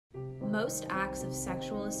Most acts of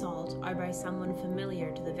sexual assault are by someone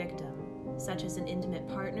familiar to the victim, such as an intimate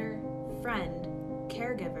partner, friend,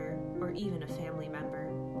 caregiver, or even a family member.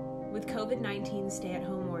 With COVID-19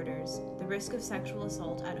 stay-at-home orders, the risk of sexual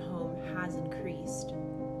assault at home has increased.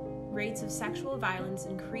 Rates of sexual violence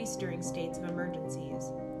increase during states of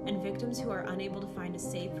emergencies, and victims who are unable to find a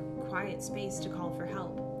safe, quiet space to call for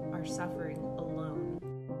help are suffering alone.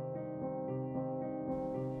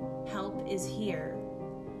 Help is here.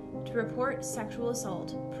 To report sexual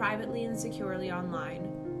assault privately and securely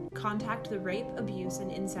online, contact the Rape, Abuse,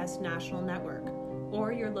 and Incest National Network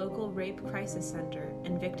or your local Rape Crisis Center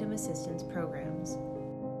and Victim Assistance Programs.